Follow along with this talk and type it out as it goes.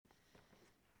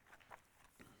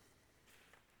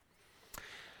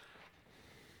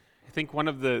I think one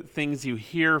of the things you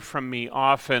hear from me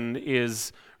often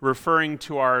is referring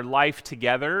to our life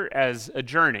together as a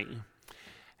journey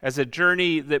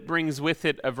that brings with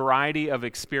it a variety of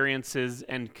experiences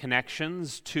and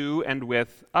connections to and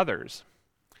with others.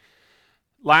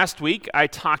 Last week, I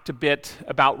talked a bit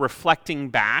about reflecting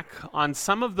back on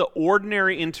some of the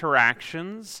ordinary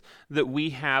interactions that we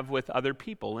have with other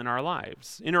people in our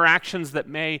lives. Interactions that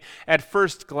may, at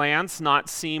first glance, not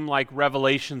seem like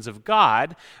revelations of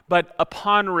God, but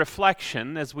upon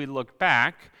reflection, as we look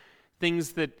back,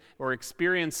 things that, or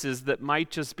experiences that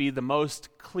might just be the most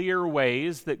clear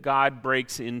ways that God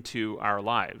breaks into our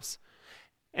lives.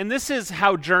 And this is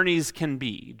how journeys can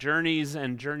be. Journeys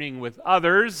and journeying with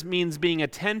others means being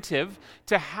attentive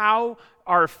to how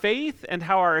our faith and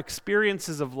how our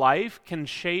experiences of life can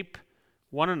shape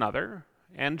one another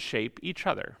and shape each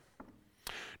other.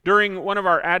 During one of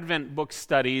our Advent book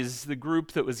studies, the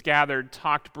group that was gathered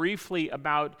talked briefly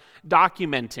about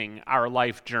documenting our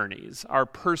life journeys, our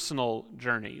personal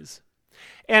journeys.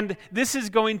 And this is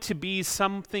going to be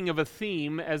something of a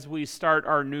theme as we start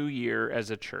our new year as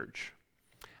a church.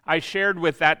 I shared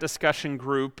with that discussion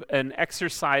group an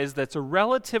exercise that's a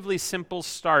relatively simple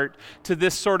start to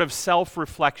this sort of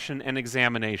self-reflection and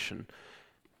examination.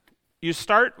 You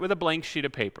start with a blank sheet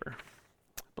of paper,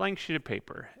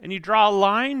 and you draw a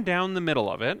line down the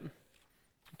middle of it.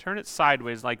 Turn it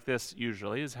sideways like this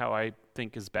usually is how I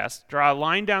think is best. Draw a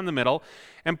line down the middle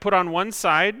and put on one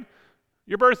side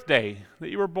your birthday that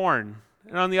you were born,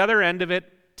 and on the other end of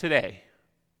it, today.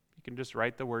 You can just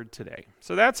write the word today.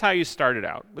 So that's how you start it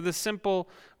out, with a simple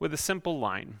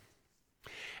line.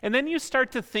 And then you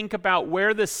start to think about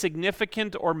where the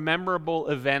significant or memorable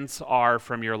events are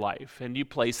from your life, and you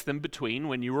place them between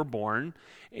when you were born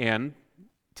and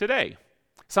today.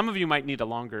 Some of you might need a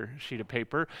longer sheet of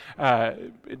paper,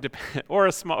 or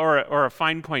a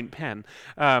fine point pen.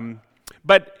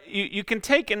 But you can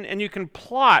take and you can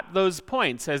plot those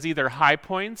points as either high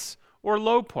points or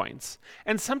low points.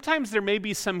 And sometimes there may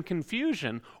be some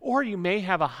confusion, or you may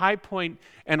have a high point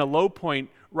and a low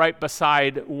point right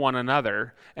beside one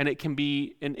another, and it can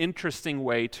be an interesting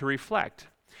way to reflect.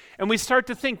 And we start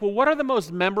to think, well, what are the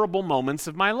most memorable moments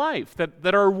of my life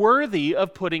that are worthy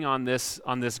of putting on this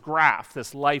graph,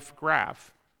 this life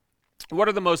graph? What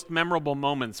are the most memorable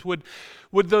moments? Would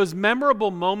those memorable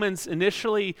moments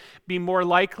initially be more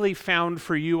likely found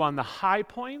for you on the high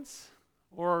points,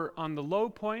 or on the low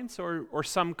points, or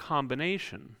some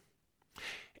combination?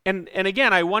 And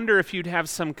again, I wonder if you'd have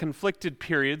some conflicted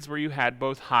periods where you had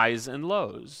both highs and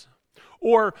lows.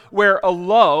 Or where a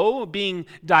low, being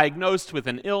diagnosed with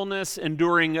an illness,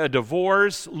 enduring a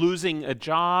divorce, losing a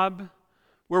job,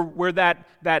 where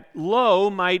that low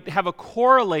might have a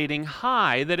correlating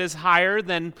high that is higher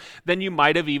than you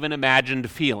might have even imagined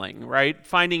feeling, right?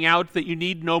 Finding out that you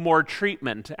need no more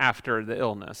treatment after the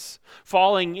illness.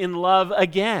 Falling in love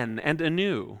again and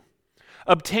anew.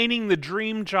 Obtaining the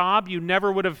dream job you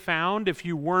never would have found if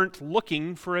you weren't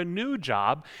looking for a new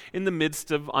job in the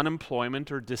midst of unemployment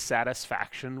or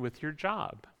dissatisfaction with your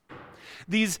job.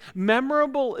 These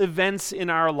memorable events in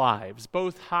our lives,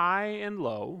 both high and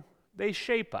low, they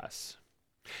shape us.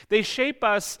 They shape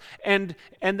us, and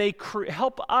they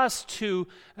help us to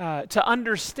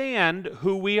understand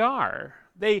who we are.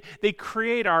 They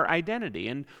create our identity,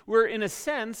 and we're in a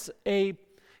sense a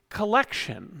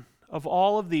collection of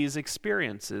all of these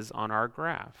experiences on our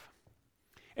graph.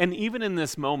 And even in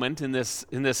this moment, in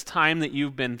this time that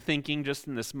you've been thinking, just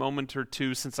in this moment or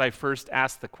two since I first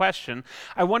asked the question,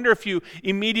 I wonder if you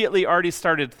immediately already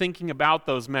started thinking about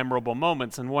those memorable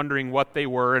moments and wondering what they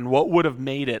were and what would have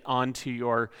made it onto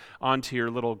your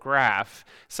little graph.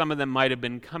 Some of them might have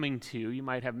been coming to you. You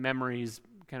might have memories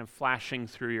kind of flashing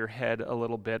through your head a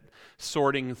little bit,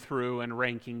 sorting through and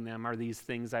ranking them. Are these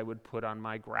things I would put on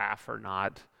my graph or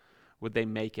not? Would they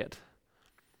make it?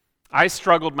 I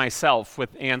struggled myself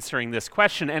with answering this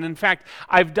question, and in fact,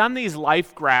 I've done these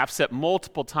life graphs at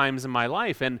multiple times in my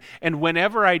life, and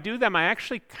whenever I do them, I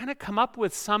actually kind of come up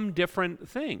with some different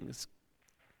things.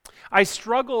 I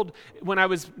struggled when I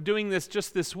was doing this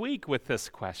just this week with this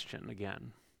question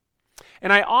again.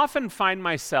 And I often find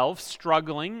myself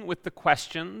struggling with the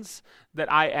questions that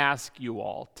I ask you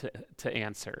all to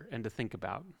answer and to think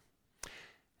about.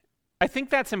 I think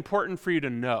that's important for you to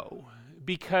know,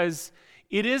 because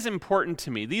it is important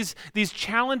to me. These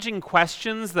challenging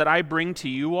questions that I bring to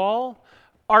you all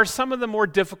are some of the more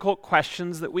difficult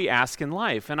questions that we ask in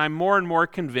life, and I'm more and more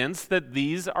convinced that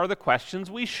these are the questions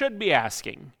we should be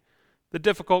asking, the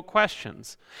difficult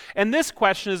questions. And this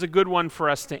question is a good one for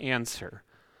us to answer.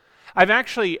 I've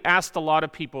actually asked a lot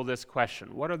of people this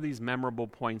question: what are these memorable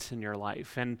points in your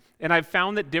life? And I've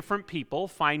found that different people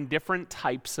find different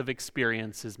types of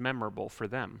experiences memorable for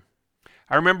them.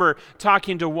 I remember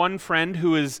talking to one friend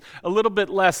who is a little bit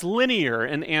less linear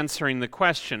in answering the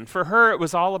question. For her, it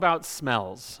was all about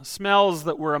smells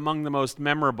that were among the most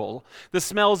memorable, the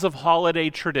smells of holiday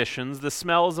traditions, the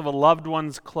smells of a loved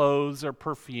one's clothes or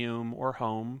perfume or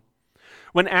home.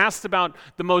 When asked about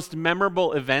the most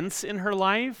memorable events in her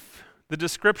life, the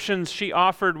descriptions she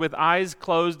offered with eyes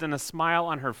closed and a smile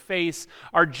on her face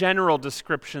are general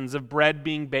descriptions of bread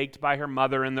being baked by her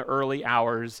mother in the early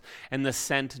hours and the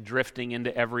scent drifting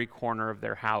into every corner of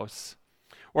their house.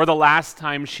 Or the last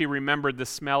time she remembered the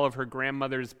smell of her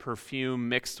grandmother's perfume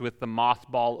mixed with the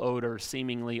mothball odor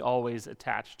seemingly always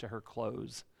attached to her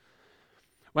clothes.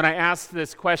 When I asked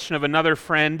this question of another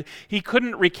friend, he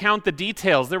couldn't recount the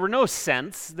details. There were no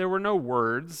scents, there were no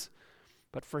words.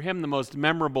 But for him, the most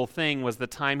memorable thing was the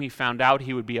time he found out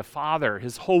he would be a father.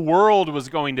 His whole world was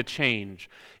going to change.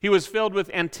 He was filled with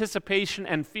anticipation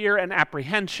and fear and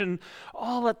apprehension,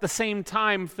 all at the same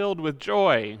time filled with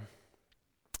joy.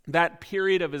 That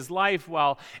period of his life,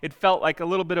 while it felt like a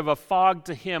little bit of a fog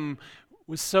to him,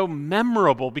 was so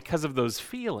memorable because of those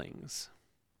feelings.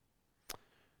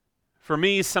 For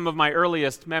me, some of my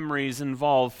earliest memories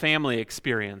involve family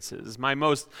experiences. My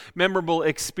most memorable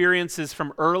experiences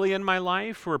from early in my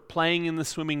life were playing in the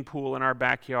swimming pool in our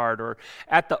backyard or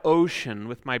at the ocean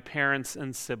with my parents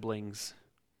and siblings.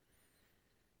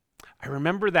 I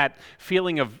remember that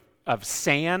feeling of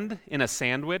sand in a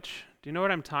sandwich. Do you know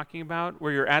what I'm talking about?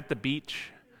 Where you're at the beach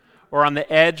or on the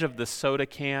edge of the soda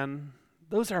can.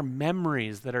 Those are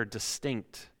memories that are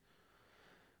distinct.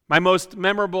 My most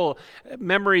memorable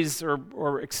memories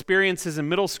or experiences in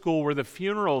middle school were the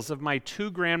funerals of my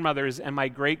two grandmothers and my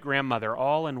great-grandmother,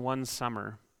 all in one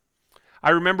summer. I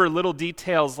remember little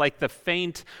details like the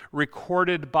faint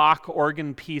recorded Bach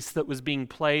organ piece that was being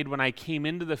played when I came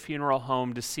into the funeral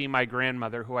home to see my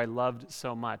grandmother, who I loved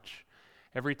so much.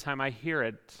 Every time I hear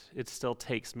it, it still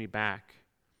takes me back.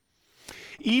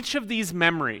 Each of these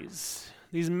memories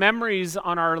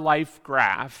on our life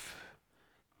graph,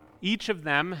 each of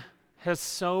them has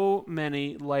so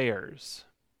many layers.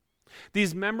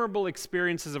 These memorable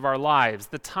experiences of our lives,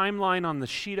 the timeline on the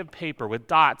sheet of paper with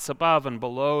dots above and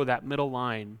below that middle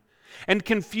line, and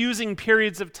confusing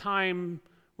periods of time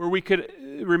where we could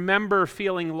remember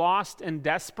feeling lost and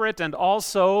desperate and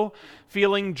also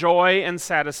feeling joy and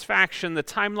satisfaction. The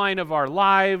timeline of our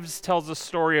lives tells a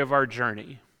story of our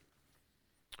journey.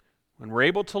 When we're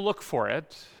able to look for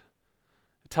it,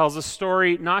 tells a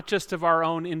story not just of our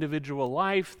own individual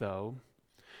life, though,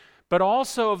 but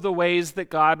also of the ways that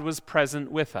God was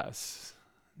present with us,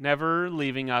 never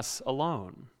leaving us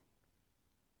alone.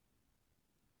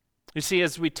 You see,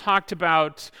 as we talked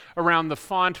about around the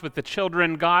font with the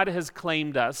children, God has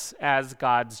claimed us as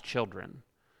God's children.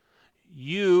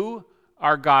 You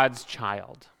are God's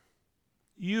child.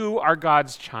 You are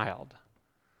God's child.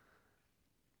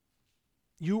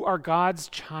 You are God's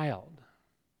child.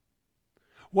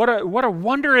 What a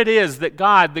wonder it is that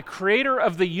God, the creator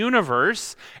of the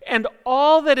universe and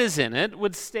all that is in it,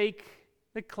 would stake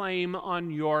the claim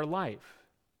on your life.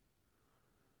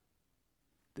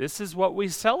 This is what we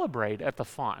celebrate at the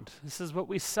font. This is what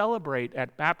we celebrate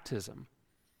at baptism.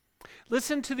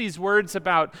 Listen to these words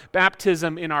about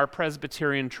baptism in our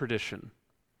Presbyterian tradition.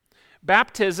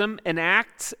 Baptism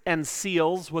enacts and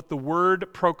seals what the Word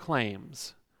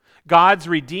proclaims: God's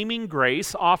redeeming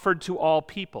grace offered to all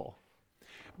people.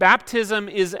 Baptism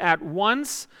is at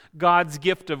once God's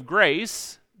gift of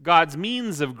grace, God's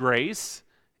means of grace,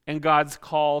 and God's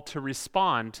call to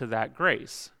respond to that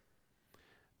grace.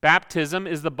 Baptism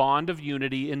is the bond of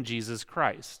unity in Jesus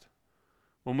Christ.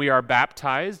 When we are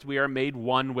baptized, we are made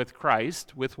one with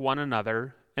Christ, with one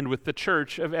another, and with the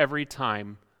church of every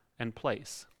time and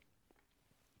place.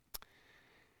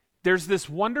 There's this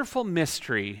wonderful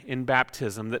mystery in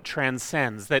baptism that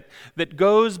transcends, that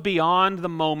goes beyond the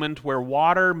moment where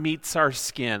water meets our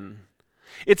skin.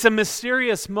 It's a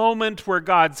mysterious moment where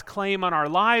God's claim on our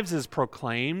lives is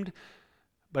proclaimed,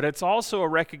 but it's also a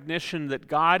recognition that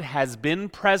God has been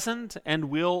present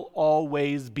and will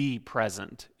always be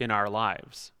present in our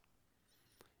lives.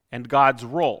 And God's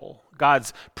role,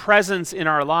 God's presence in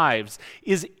our lives,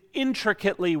 is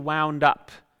intricately wound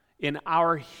up in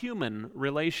our human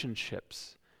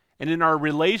relationships and in our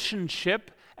relationship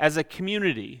as a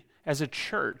community, as a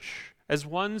church, as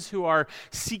ones who are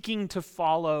seeking to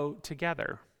follow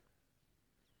together.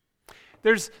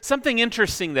 There's something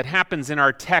interesting that happens in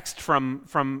our text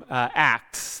from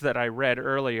Acts that I read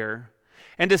earlier.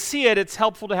 And to see it, it's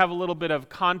helpful to have a little bit of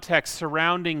context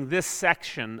surrounding this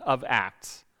section of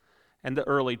Acts and the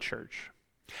early church.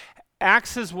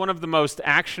 Acts is one of the most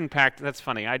action-packed, that's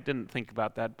funny, I didn't think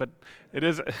about that, but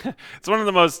it's one of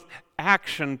the most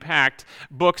action-packed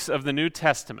books of the New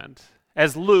Testament.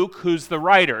 As Luke, who's the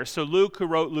writer, so Luke, who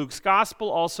wrote Luke's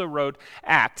gospel, also wrote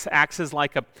Acts. Acts is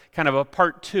like a kind of a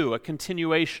part two, a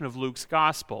continuation of Luke's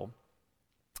gospel.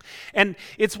 And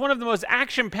it's one of the most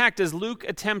action-packed as Luke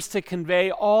attempts to convey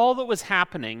all that was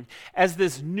happening as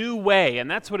this new way,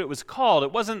 and that's what it was called.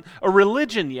 It wasn't a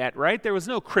religion yet, right? There was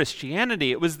no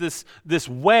Christianity. It was this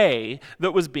way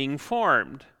that was being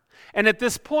formed. And at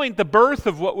this point, the birth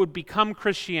of what would become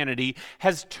Christianity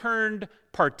has turned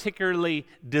particularly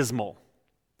dismal.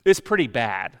 It's pretty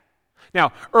bad.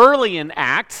 Now, early in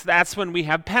Acts, that's when we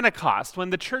have Pentecost, when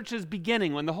the church is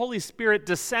beginning, when the Holy Spirit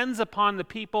descends upon the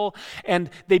people, and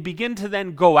they begin to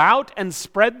then go out and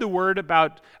spread the word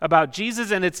about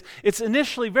Jesus. And it's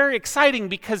initially very exciting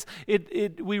because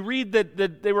we read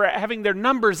that they were having their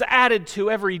numbers added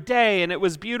to every day, and it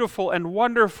was beautiful and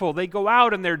wonderful. They go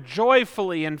out and they're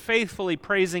joyfully and faithfully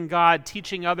praising God,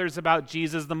 teaching others about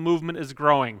Jesus. The movement is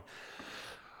growing.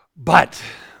 But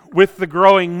with the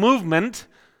growing movement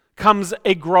comes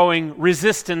a growing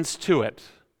resistance to it.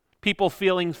 People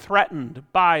feeling threatened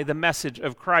by the message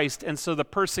of Christ, and so the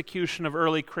persecution of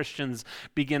early Christians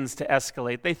begins to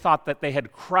escalate. They thought that they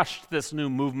had crushed this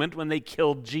new movement when they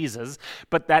killed Jesus,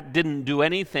 but that didn't do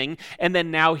anything. And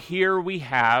then now here we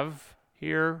have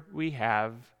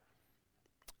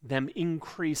them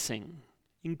increasing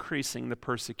the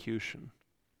persecution.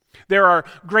 There are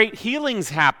great healings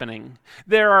happening.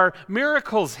 There are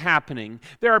miracles happening.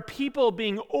 There are people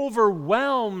being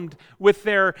overwhelmed with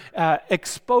their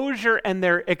exposure and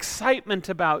their excitement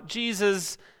about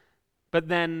Jesus, but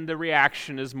then the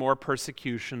reaction is more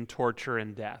persecution, torture,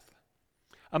 and death.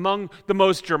 Among the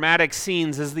most dramatic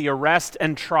scenes is the arrest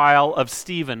and trial of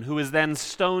Stephen, who is then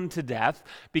stoned to death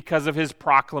because of his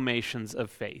proclamations of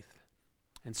faith.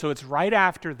 And so it's right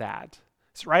after that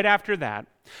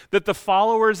that the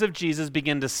followers of Jesus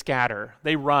begin to scatter.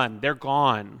 They run. They're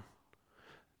gone.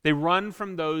 They run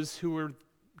from those who were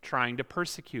trying to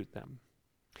persecute them.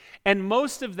 And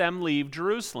most of them leave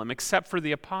Jerusalem, except for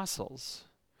the apostles.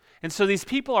 And so these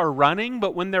people are running,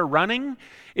 but when they're running,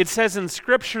 it says in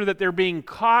Scripture that they're being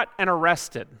caught and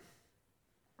arrested.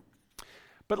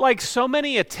 But like so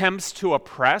many attempts to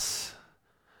oppress,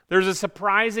 there's a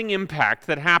surprising impact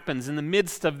that happens in the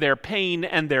midst of their pain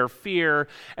and their fear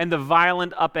and the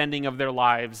violent upending of their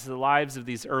lives, the lives of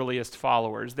these earliest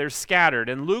followers. They're scattered,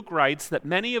 and Luke writes that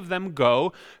many of them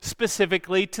go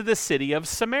specifically to the city of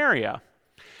Samaria,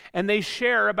 and they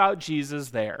share about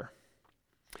Jesus there.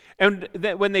 And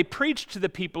that when they preach to the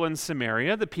people in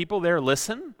Samaria, the people there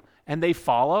listen, and they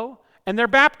follow, and they're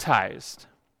baptized.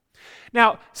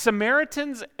 Now,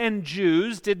 Samaritans and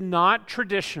Jews did not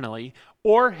traditionally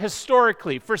or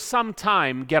historically for some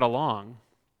time get along.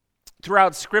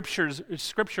 Throughout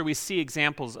Scripture, we see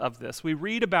examples of this. We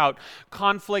read about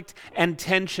conflict and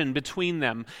tension between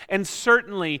them, and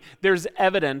certainly there's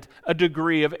evident a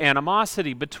degree of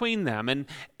animosity between them. And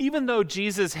even though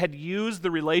Jesus had used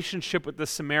the relationship with the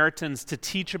Samaritans to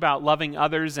teach about loving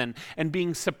others and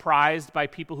being surprised by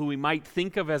people who we might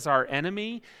think of as our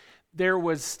enemy, there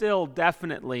was still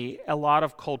definitely a lot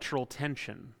of cultural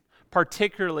tension,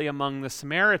 particularly among the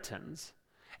Samaritans.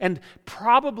 And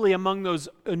probably among those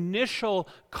initial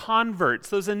converts,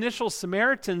 those initial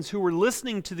Samaritans who were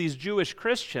listening to these Jewish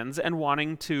Christians and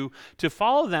wanting to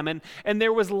follow them. And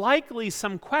there was likely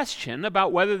some question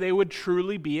about whether they would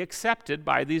truly be accepted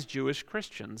by these Jewish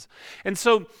Christians. And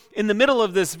so in the middle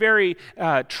of this very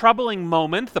troubling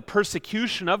moment, the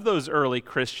persecution of those early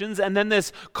Christians, and then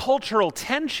this cultural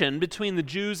tension between the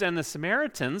Jews and the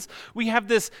Samaritans, we have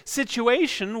this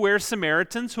situation where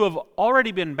Samaritans who have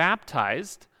already been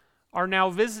baptized are now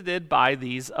visited by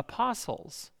these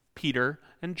apostles, Peter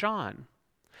and John.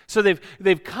 So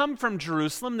they've come from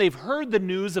Jerusalem, they've heard the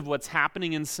news of what's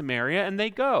happening in Samaria, and they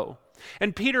go.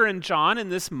 And Peter and John in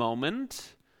this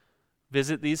moment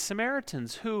visit these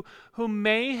Samaritans who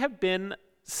may have been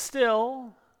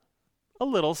still a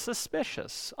little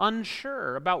suspicious,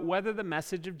 unsure about whether the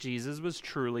message of Jesus was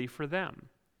truly for them.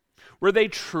 Were they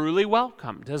truly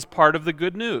welcomed as part of the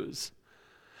good news?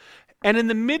 And in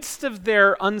the midst of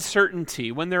their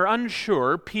uncertainty, when they're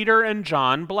unsure, Peter and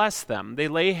John bless them. They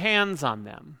lay hands on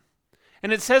them.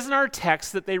 And it says in our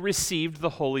text that they received the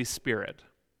Holy Spirit.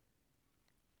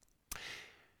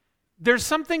 There's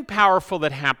something powerful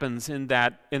that happens in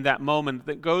that moment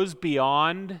that goes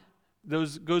beyond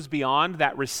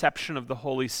that reception of the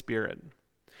Holy Spirit.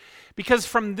 Because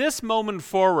from this moment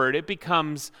forward, it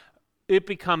becomes it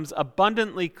becomes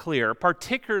abundantly clear,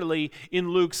 particularly in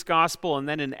Luke's gospel and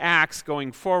then in Acts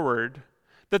going forward,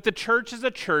 that the church is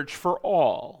a church for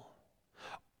all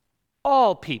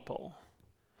people.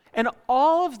 And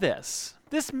all of this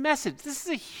message, this is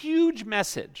a huge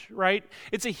message, right?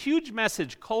 It's a huge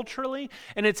message culturally,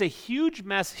 and it's a huge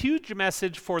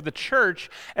message for the church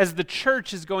as the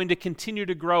church is going to continue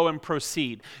to grow and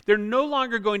proceed. They're no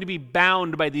longer going to be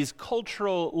bound by these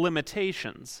cultural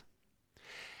limitations.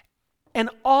 And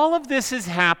all of this is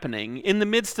happening in the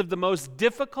midst of the most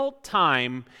difficult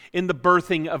time in the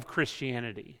birthing of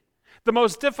Christianity. The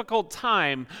most difficult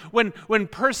time when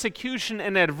persecution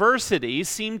and adversity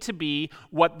seem to be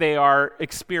what they are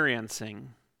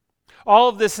experiencing. All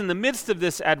of this in the midst of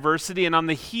this adversity and on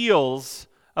the heels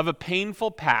of a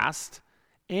painful past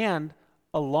and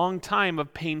a long time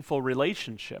of painful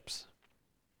relationships.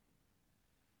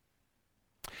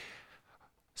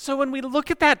 So when we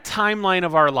look at that timeline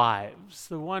of our lives,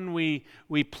 the one we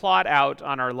plot out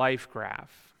on our life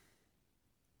graph,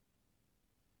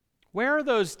 where are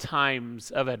those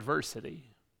times of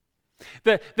adversity?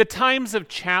 The times of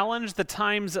challenge, the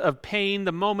times of pain,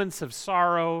 the moments of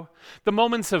sorrow, the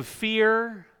moments of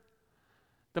fear,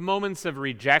 the moments of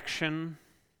rejection.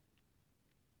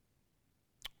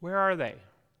 Where are they?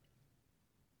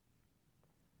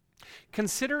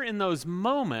 Consider in those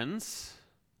moments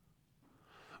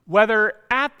whether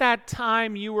at that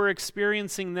time you were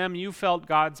experiencing them, you felt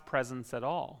God's presence at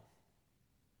all.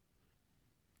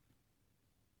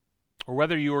 Or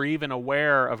whether you were even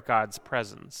aware of God's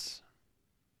presence.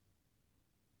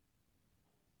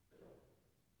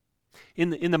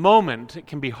 In the moment, it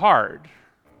can be hard.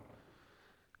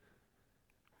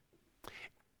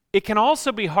 It can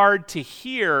also be hard to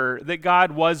hear that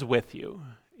God was with you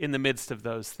in the midst of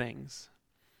those things.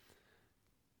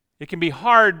 It can be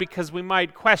hard because we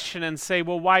might question and say,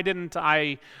 well, why didn't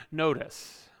I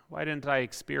notice? Why didn't I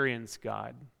experience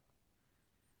God?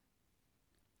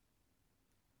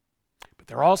 But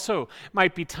there also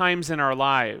might be times in our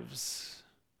lives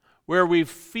where we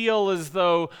feel as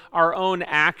though our own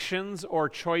actions or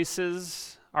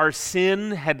choices, our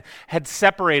sin had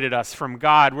separated us from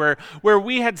God, where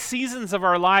we had seasons of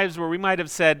our lives where we might have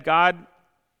said, God,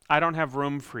 I don't have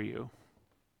room for you.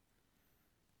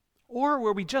 Or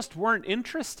where we just weren't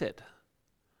interested.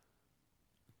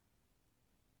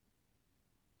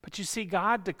 But you see,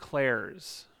 God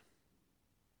declares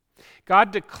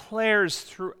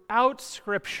throughout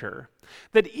Scripture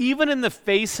that even in the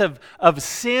face of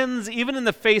sins, even in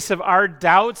the face of our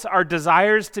doubts, our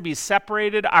desires to be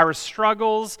separated, our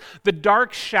struggles, the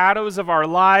dark shadows of our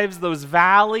lives, those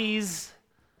valleys,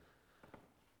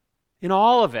 in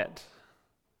all of it,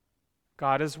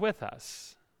 God is with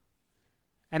us.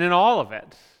 And in all of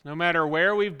it, no matter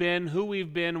where we've been, who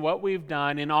we've been, what we've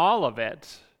done, in all of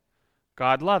it,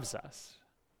 God loves us.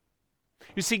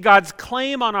 You see, God's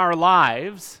claim on our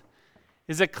lives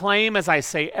is a claim, as I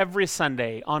say every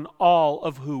Sunday, on all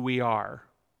of who we are.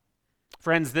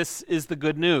 Friends, this is the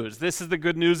good news. This is the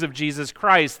good news of Jesus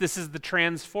Christ. This is the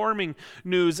transforming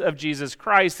news of Jesus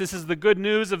Christ. This is the good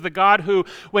news of the God who,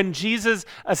 when Jesus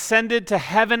ascended to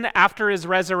heaven after his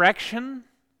resurrection,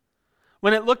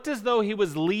 when it looked as though he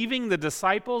was leaving the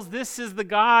disciples, this is the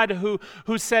God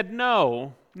who said,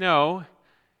 no,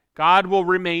 God will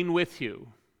remain with you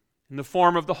in the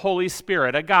form of the Holy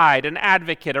Spirit, a guide, an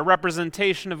advocate, a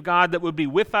representation of God that would be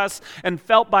with us and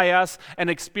felt by us and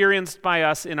experienced by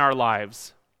us in our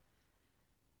lives.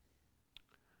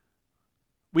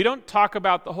 We don't talk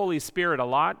about the Holy Spirit a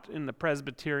lot in the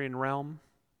Presbyterian realm.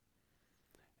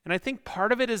 And I think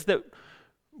part of it is that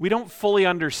we don't fully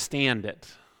understand it.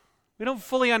 We don't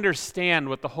fully understand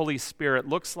what the Holy Spirit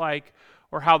looks like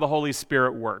or how the Holy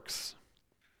Spirit works.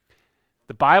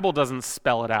 The Bible doesn't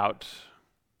spell it out.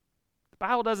 The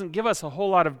Bible doesn't give us a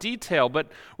whole lot of detail, but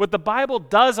what the Bible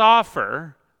does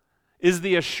offer is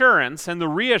the assurance and the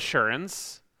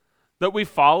reassurance that we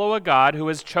follow a God who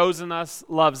has chosen us,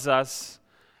 loves us,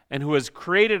 and who has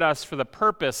created us for the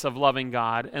purpose of loving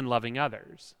God and loving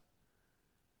others.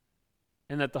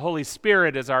 And that the Holy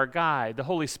Spirit is our guide. The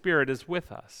Holy Spirit is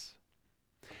with us.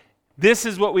 This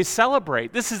is what we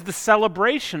celebrate. This is the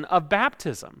celebration of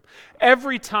baptism.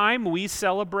 Every time we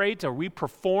celebrate or we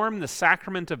perform the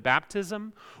sacrament of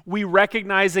baptism, we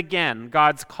recognize again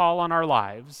God's call on our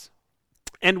lives.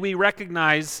 And we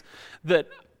recognize that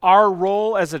our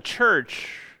role as a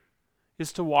church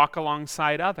is to walk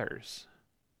alongside others,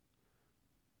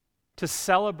 to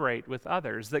celebrate with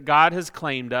others that God has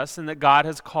claimed us and that God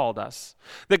has called us,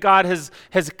 that God has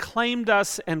claimed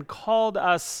us and called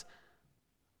us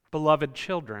beloved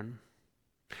children,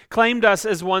 claimed us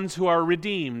as ones who are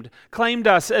redeemed, claimed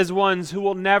us as ones who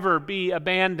will never be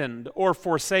abandoned or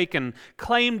forsaken,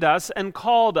 claimed us and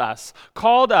called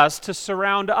us to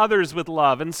surround others with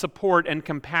love and support and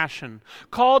compassion,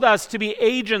 called us to be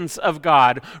agents of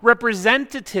God,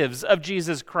 representatives of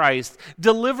Jesus Christ,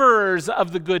 deliverers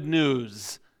of the good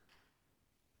news,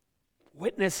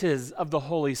 witnesses of the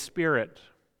Holy Spirit.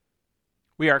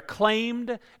 We are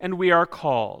claimed and we are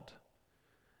called.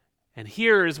 And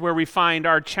here is where we find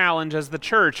our challenge as the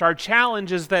church. Our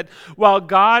challenge is that while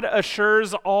God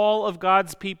assures all of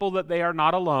God's people that they are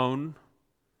not alone,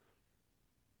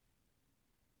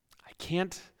 I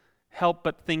can't help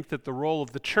but think that the role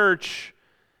of the church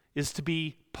is to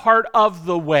be part of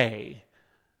the way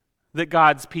that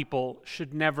God's people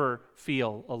should never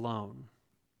feel alone.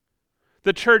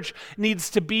 The church needs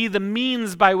to be the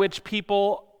means by which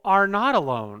people are not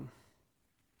alone.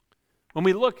 When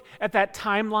we look at that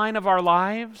timeline of our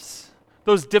lives,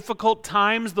 those difficult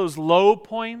times, those low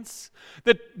points,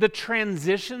 the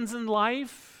transitions in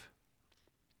life,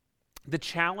 the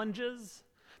challenges,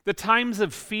 the times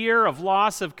of fear, of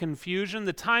loss, of confusion,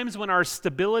 the times when our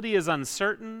stability is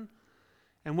uncertain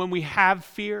and when we have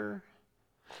fear,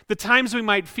 the times we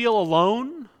might feel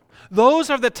alone, those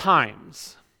are the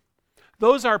times.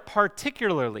 Those are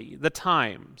particularly the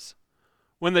times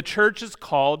when the church is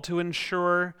called to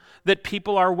ensure that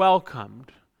people are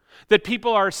welcomed, that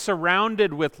people are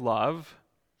surrounded with love,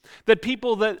 that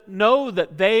people that know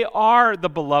that they are the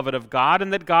beloved of God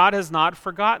and that God has not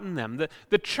forgotten them.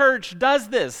 The church does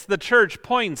this. The church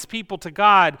points people to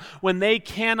God when they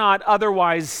cannot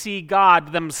otherwise see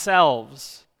God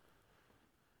themselves.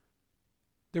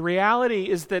 The reality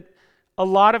is that a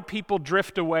lot of people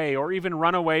drift away or even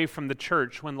run away from the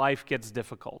church when life gets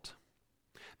difficult.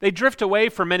 They drift away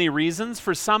for many reasons.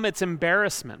 For some, it's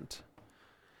embarrassment.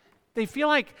 They feel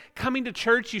like coming to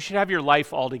church, you should have your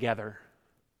life all together.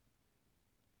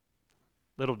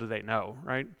 Little do they know,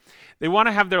 right? They want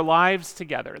to have their lives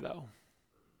together, though.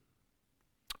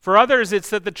 For others, it's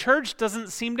that the church doesn't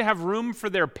seem to have room for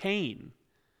their pain.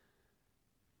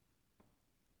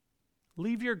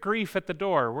 Leave your grief at the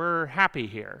door. We're happy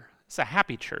here. It's a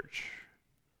happy church.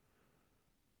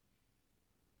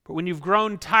 But when you've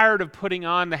grown tired of putting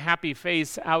on the happy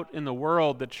face out in the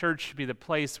world, the church should be the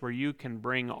place where you can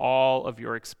bring all of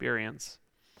your experience.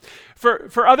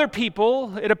 For other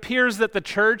people, it appears that the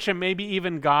church and maybe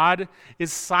even God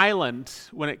is silent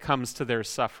when it comes to their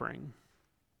suffering.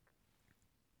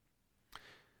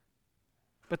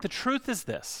 But the truth is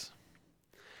this.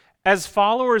 As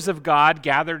followers of God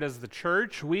gathered as the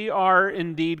church, we are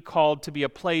indeed called to be a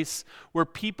place where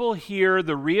people hear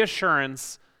the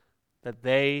reassurance that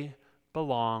they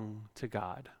belong to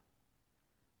God,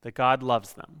 that God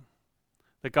loves them,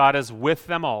 that God is with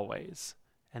them always,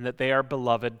 and that they are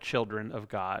beloved children of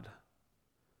God.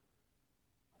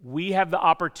 We have the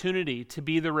opportunity to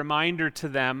be the reminder to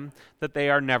them that they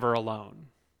are never alone.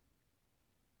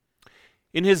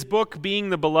 In his book, Being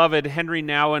the Beloved, Henry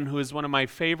Nouwen, who is one of my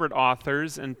favorite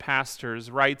authors and pastors,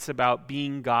 writes about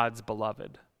being God's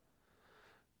beloved.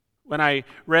 When I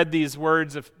read these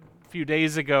words a few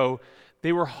days ago,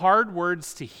 they were hard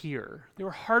words to hear. They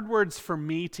were hard words for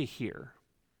me to hear.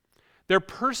 They're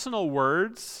personal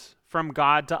words from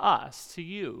God to us, to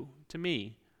you, to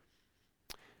me.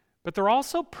 But they're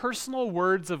also personal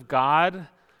words of God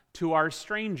to our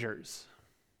strangers,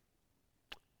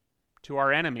 to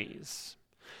our enemies,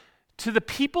 to the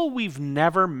people we've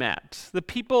never met, the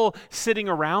people sitting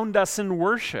around us in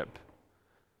worship,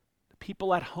 the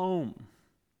people at home,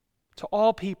 to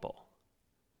all people.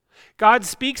 God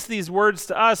speaks these words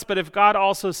to us, but if God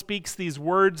also speaks these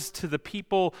words to the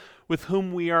people with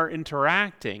whom we are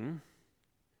interacting,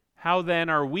 how then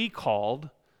are we called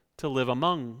to live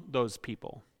among those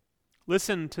people?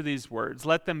 Listen to these words.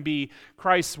 Let them be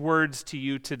Christ's words to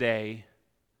you today.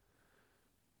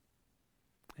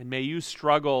 And may you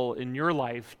struggle in your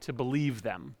life to believe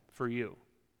them for you.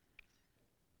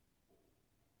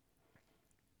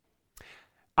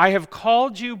 I have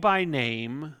called you by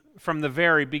name from the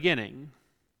very beginning.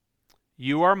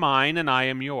 You are mine and I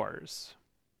am yours.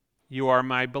 You are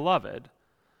my beloved.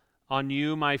 On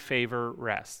you my favor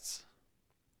rests.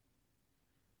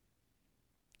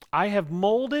 I have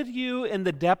molded you in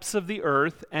the depths of the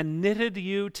earth and knitted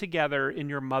you together in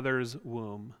your mother's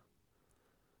womb.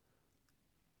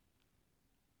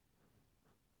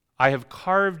 I have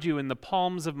carved you in the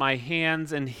palms of my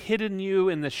hands and hidden you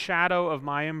in the shadow of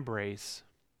my embrace.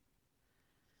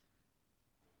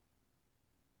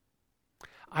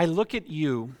 I look at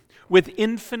you with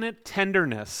infinite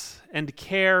tenderness and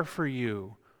care for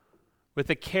you, with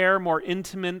a care more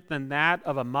intimate than that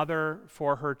of a mother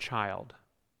for her child.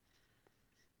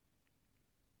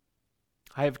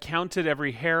 I have counted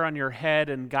every hair on your head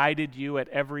and guided you at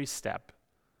every step.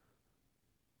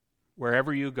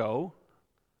 Wherever you go,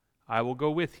 I will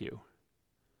go with you.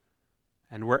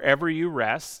 And wherever you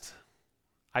rest,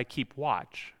 I keep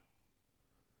watch.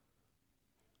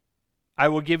 I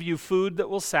will give you food that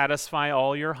will satisfy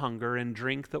all your hunger and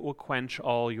drink that will quench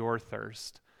all your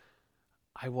thirst.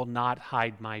 I will not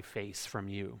hide my face from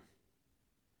you.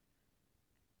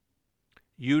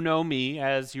 You know me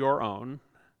as your own,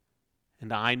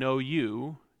 and I know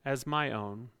you as my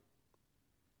own.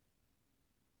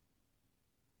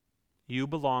 You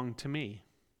belong to me.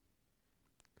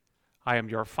 I am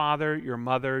your father, your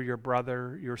mother, your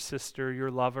brother, your sister, your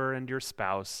lover, and your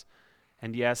spouse,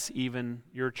 and yes, even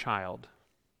your child.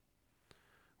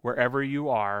 Wherever you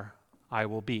are, I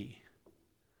will be.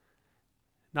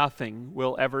 Nothing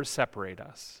will ever separate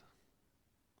us.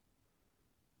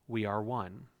 We are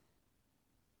one.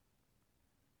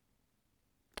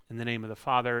 In the name of the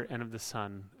Father, and of the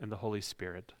Son, and the Holy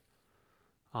Spirit.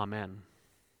 Amen.